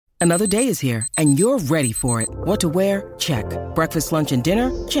Another day is here, and you're ready for it. What to wear? Check. Breakfast, lunch, and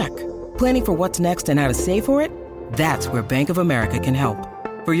dinner? Check. Planning for what's next and how to save for it? That's where Bank of America can help.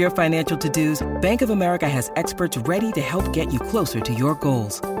 For your financial to-dos, Bank of America has experts ready to help get you closer to your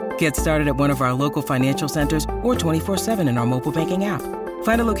goals. Get started at one of our local financial centers or 24/7 in our mobile banking app.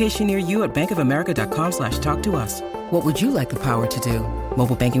 Find a location near you at bankofamerica.com/talktous. What would you like the power to do?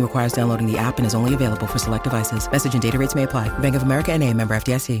 Mobile banking requires downloading the app and is only available for select devices. Message and data rates may apply. Bank of America N.A., member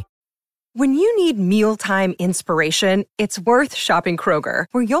FDIC. When you need mealtime inspiration, it's worth shopping Kroger,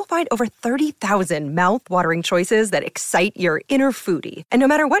 where you'll find over 30,000 mouth-watering choices that excite your inner foodie. And no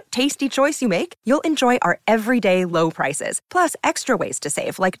matter what tasty choice you make, you'll enjoy our everyday low prices, plus extra ways to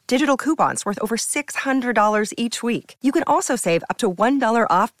save, like digital coupons worth over $600 each week. You can also save up to $1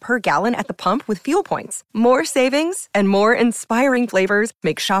 off per gallon at the pump with fuel points. More savings and more inspiring flavors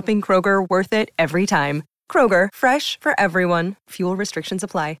make shopping Kroger worth it every time. Kroger, fresh for everyone. Fuel restrictions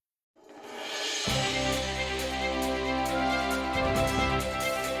apply.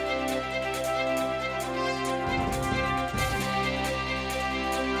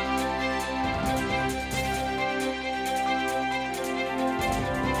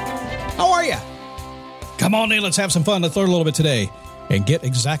 How are you? Come on in, let's have some fun. Let's learn a little bit today and get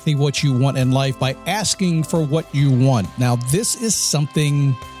exactly what you want in life by asking for what you want. Now, this is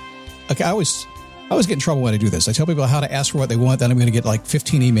something, okay, I always get in trouble when I do this. I tell people how to ask for what they want, then I'm going to get like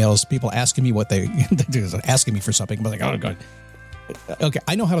 15 emails, people asking me what they do, asking me for something. I'm like, oh, God. Okay,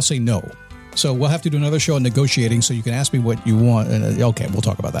 I know how to say no. So we'll have to do another show on negotiating so you can ask me what you want. Okay, we'll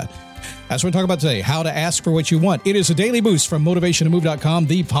talk about that. That's what we're talking about today, how to ask for what you want. It is a daily boost from motivationtomove.com,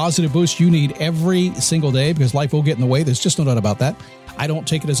 the positive boost you need every single day because life will get in the way. There's just no doubt about that. I don't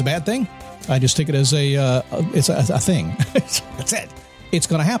take it as a bad thing. I just take it as it's a thing. That's it. It's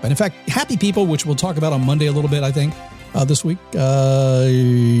going to happen. In fact, happy people, which we'll talk about on Monday a little bit, I think, this week.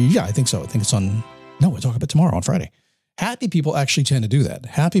 Yeah, I think so. I think it's on, no, we'll talk about tomorrow on Friday. Happy people actually tend to do that.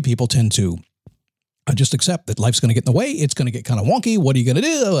 Happy people tend to just accept that life's going to get in the way. It's going to get kind of wonky. What are you going to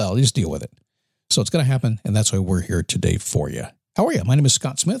do? Well, just deal with it. So it's going to happen, and that's why we're here today for you. How are you? My name is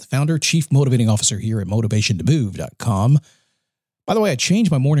Scott Smith, founder, chief motivating officer here at motivationtomove.com. By the way, I changed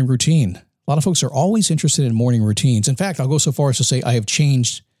my morning routine. A lot of folks are always interested in morning routines. In fact, I'll go so far as to say I have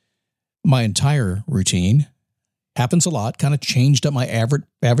changed my entire routine. Happens a lot, kind of changed up my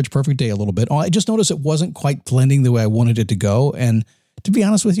average perfect day a little bit. I just noticed it wasn't quite blending the way I wanted it to go. And to be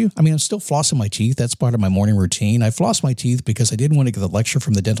honest with you, I mean, I'm still flossing my teeth. That's part of my morning routine. I floss my teeth because I didn't want to get the lecture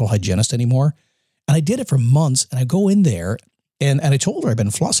from the dental hygienist anymore. And I did it for months. And I go in there and I told her I've been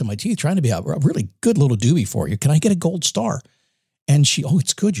flossing my teeth, trying to be a really good little doobie for you. Can I get a gold star? And she, oh,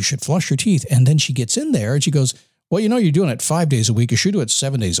 it's good. You should floss your teeth. And then she gets in there and she goes, well, you know, you're doing it 5 days a week. You should do it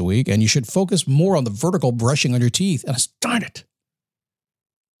 7 days a week. And you should focus more on the vertical brushing on your teeth. And I said, darn it.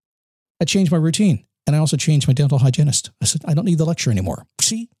 I changed my routine. And I also changed my dental hygienist. I said, I don't need the lecture anymore.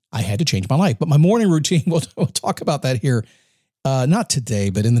 See, I had to change my life. But my morning routine, we'll talk about that here. Not today,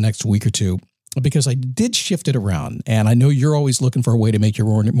 but in the next week or two, because I did shift it around. And I know you're always looking for a way to make your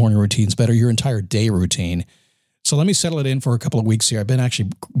morning routines better, your entire day routine. So let me settle it in for a couple of weeks here. I've been actually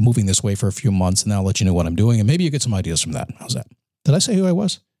moving this way for a few months, and I'll let you know what I'm doing. And maybe you get some ideas from that. How's that? Did I say who I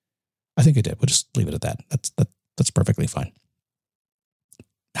was? I think I did. We'll just leave it at that. That's perfectly fine.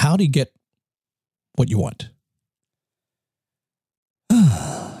 How do you get what you want?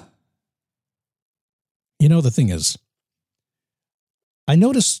 You know, the thing is, I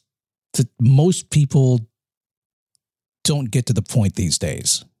notice that most people don't get to the point these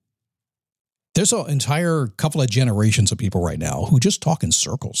days. There's an entire couple of generations of people right now who just talk in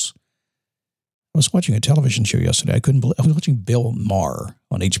circles. I was watching a television show yesterday. I was watching Bill Maher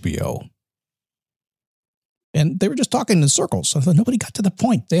on HBO. And they were just talking in circles. I thought nobody got to the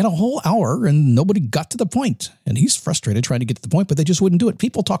point. They had a whole hour and nobody got to the point. And he's frustrated trying to get to the point, but they just wouldn't do it.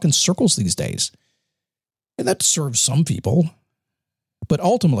 People talk in circles these days. And that serves some people. But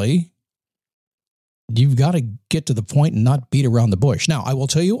ultimately, you've got to get to the point and not beat around the bush. Now, I will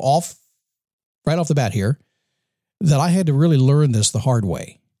tell you right off the bat here, that I had to really learn this the hard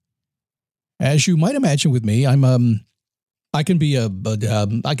way. As you might imagine with me, I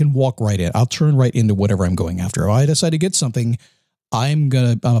can walk right in. I'll turn right into whatever I'm going after. If I decide to get something, I'm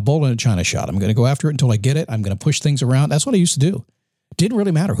a bull in a china shot. I'm going to go after it until I get it. I'm going to push things around. That's what I used to do. It didn't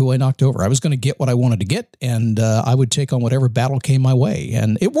really matter who I knocked over. I was going to get what I wanted to get, and I would take on whatever battle came my way.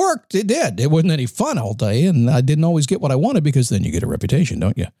 And it worked. It did. It wasn't any fun all day, and I didn't always get what I wanted because then you get a reputation,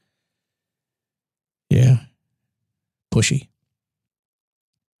 don't you? Yeah. Pushy.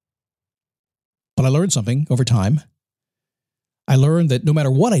 But I learned something over time. I learned that no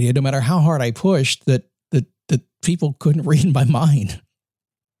matter what I did, no matter how hard I pushed, that people couldn't read my mind.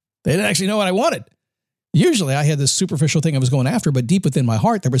 They didn't actually know what I wanted. Usually I had this superficial thing I was going after, but deep within my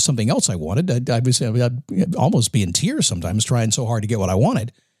heart, there was something else I wanted. I'd almost be in tears sometimes trying so hard to get what I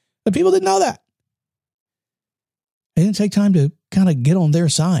wanted. But people didn't know that. They didn't take time to kind of get on their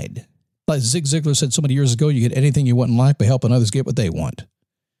side. Like Zig Ziglar said so many years ago, you get anything you want in life by helping others get what they want.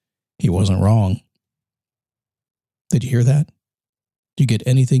 He wasn't wrong. Did you hear that? You get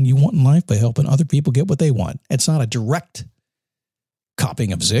anything you want in life by helping other people get what they want. It's not a direct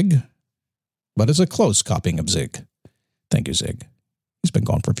copying of Zig, but it's a close copying of Zig. Thank you, Zig. He's been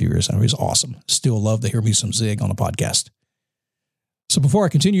gone for a few years now. He's awesome. Still love to hear me some Zig on a podcast. So before I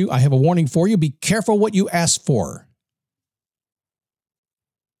continue, I have a warning for you. Be careful what you ask for.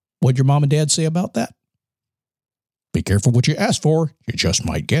 What'd your mom and dad say about that? Be careful what you ask for. You just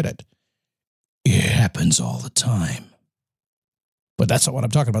might get it. It happens all the time. But that's not what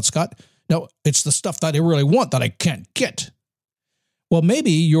I'm talking about, Scott. No, it's the stuff that I really want that I can't get. Well,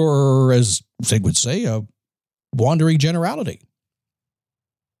 maybe you're, as Zig would say, a wandering generality.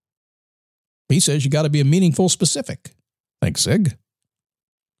 He says you got to be a meaningful specific. Thanks, Zig.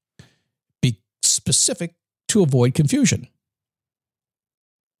 Be specific to avoid confusion.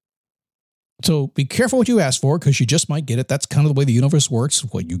 So be careful what you ask for because you just might get it. That's kind of the way the universe works.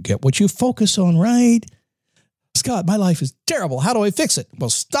 Well, you get what you focus on, right? Scott, my life is terrible. How do I fix it?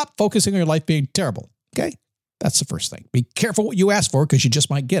 Well, stop focusing on your life being terrible. Okay? That's the first thing. Be careful what you ask for because you just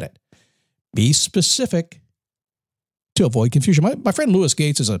might get it. Be specific to avoid confusion. My friend Lewis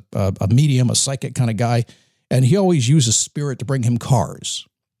Gates is a medium, a psychic kind of guy, and he always uses spirit to bring him cars.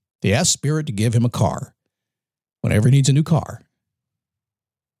 He asks spirit to give him a car whenever he needs a new car.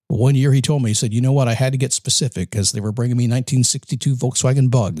 One year he told me, he said, you know what, I had to get specific because they were bringing me 1962 Volkswagen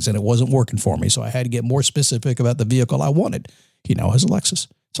Bugs and it wasn't working for me. So I had to get more specific about the vehicle I wanted. He now has a Lexus.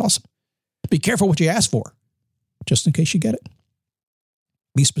 It's awesome. Be careful what you ask for, just in case you get it.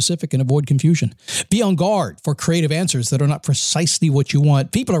 Be specific and avoid confusion. Be on guard for creative answers that are not precisely what you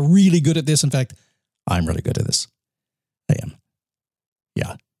want. People are really good at this. In fact, I'm really good at this. I am.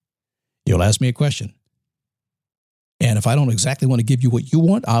 Yeah. You'll ask me a question. And if I don't exactly want to give you what you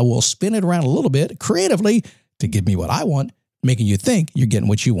want, I will spin it around a little bit creatively to give me what I want, making you think you're getting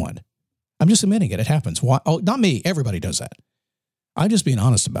what you want. I'm just admitting it. It happens. Why? Oh, not me. Everybody does that. I'm just being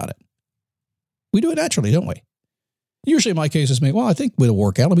honest about it. We do it naturally, don't we? Usually in my case, it's me. Well, I think it'll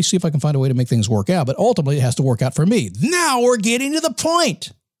work out. Let me see if I can find a way to make things work out. But ultimately, it has to work out for me. Now we're getting to the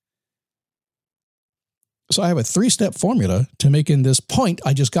point. So I have a 3-step formula to making this point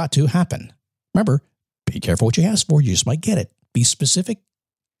I just got to happen. Remember, be careful what you ask for. You just might get it. Be specific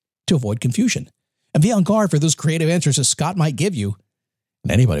to avoid confusion. And be on guard for those creative answers that Scott might give you,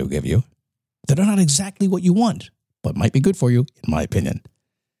 and anybody will give you, that are not exactly what you want, but might be good for you, in my opinion.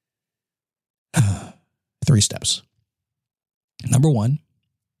 3 steps. Number 1,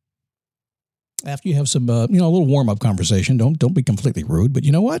 after you have some, a little warm-up conversation, don't be completely rude, but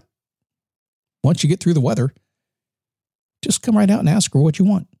you know what? Once you get through the weather, just come right out and ask her what you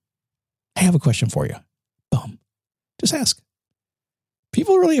want. I have a question for you. Boom. Just ask.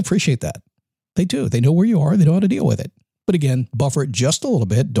 People really appreciate that. They do. They know where you are. They know how to deal with it. But again, buffer it just a little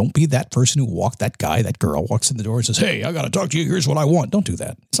bit. Don't be that person who that girl walks in the door and says, hey, I got to talk to you. Here's what I want. Don't do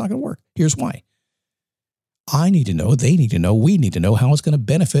that. It's not going to work. Here's why. I need to know. They need to know. We need to know how it's going to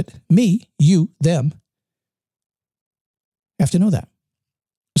benefit me, you, them. You have to know that.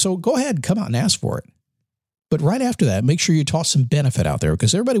 So go ahead, come out and ask for it. But right after that, make sure you toss some benefit out there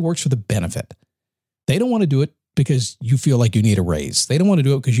because everybody works for the benefit. They don't want to do it because you feel like you need a raise. They don't want to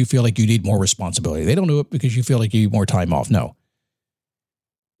do it because you feel like you need more responsibility. They don't do it because you feel like you need more time off. No.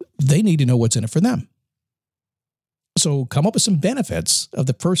 They need to know what's in it for them. So come up with some benefits of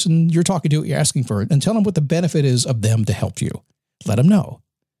the person you're talking to, you're asking for, and tell them what the benefit is of them to help you. Let them know.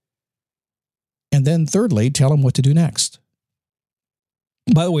 And then thirdly, tell them what to do next.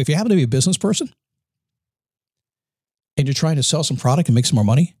 By the way, if you happen to be a business person and you're trying to sell some product and make some more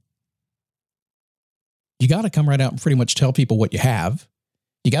money, you got to come right out and pretty much tell people what you have.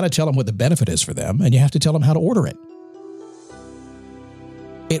 You got to tell them what the benefit is for them, and you have to tell them how to order it.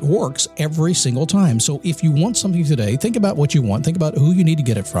 It works every single time. So if you want something today, think about what you want. Think about who you need to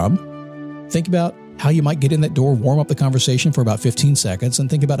get it from. Think about how you might get in that door, warm up the conversation for about 15 seconds, and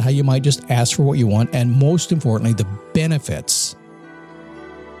think about how you might just ask for what you want. And most importantly, the benefits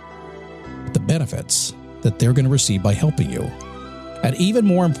that they're going to receive by helping you. And even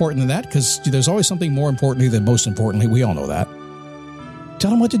more important than that, because there's always something more importantly than most importantly, we all know that.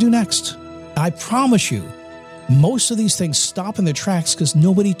 Tell them what to do next. I promise you, most of these things stop in their tracks because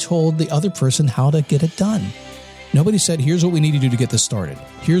nobody told the other person how to get it done. Nobody said, here's what we need to do to get this started.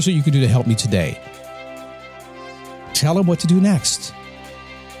 Here's what you can do to help me today. Tell them what to do next.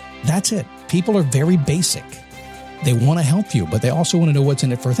 That's it. People are very basic. They want to help you, but they also want to know what's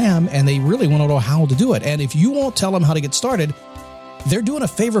in it for them, and they really want to know how to do it. And if you won't tell them how to get started, they're doing a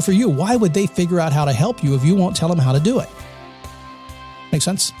favor for you. Why would they figure out how to help you if you won't tell them how to do it? Make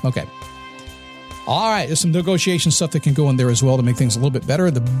sense? Okay. All right. There's some negotiation stuff that can go in there as well to make things a little bit better.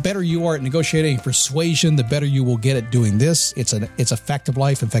 The better you are at negotiating persuasion, the better you will get at doing this. It's a fact of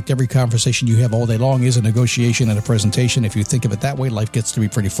life. In fact, every conversation you have all day long is a negotiation and a presentation. If you think of it that way, life gets to be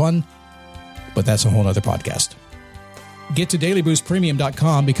pretty fun. But that's a whole other podcast. Get to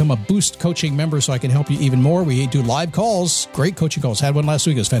dailyboostpremium.com, become a Boost coaching member so I can help you even more. We do live calls, great coaching calls. Had one last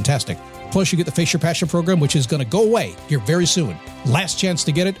week. It was fantastic. Plus, you get the Face Your Passion program, which is going to go away here very soon. Last chance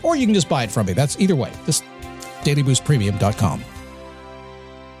to get it, or you can just buy it from me. That's either way. Just dailyboostpremium.com.